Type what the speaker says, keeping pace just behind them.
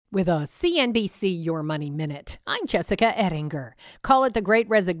With a CNBC Your Money Minute, I'm Jessica Ettinger. Call it the Great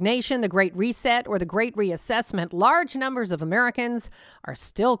Resignation, the Great Reset, or the Great Reassessment. Large numbers of Americans are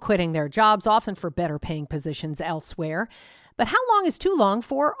still quitting their jobs, often for better paying positions elsewhere. But how long is too long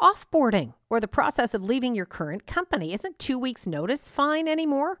for offboarding or the process of leaving your current company? Isn't 2 weeks' notice fine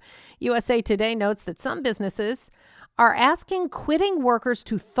anymore? USA Today notes that some businesses are asking quitting workers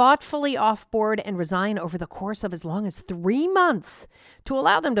to thoughtfully offboard and resign over the course of as long as 3 months to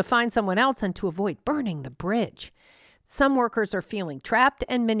allow them to find someone else and to avoid burning the bridge. Some workers are feeling trapped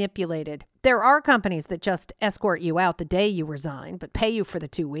and manipulated. There are companies that just escort you out the day you resign, but pay you for the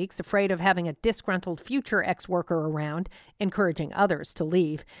 2 weeks, afraid of having a disgruntled future ex-worker around, encouraging others to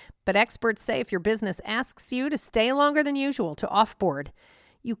leave. But experts say if your business asks you to stay longer than usual to offboard,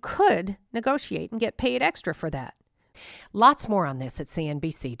 you could negotiate and get paid extra for that. Lots more on this at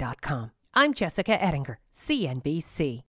CNBC.com. I'm Jessica Ettinger, CNBC.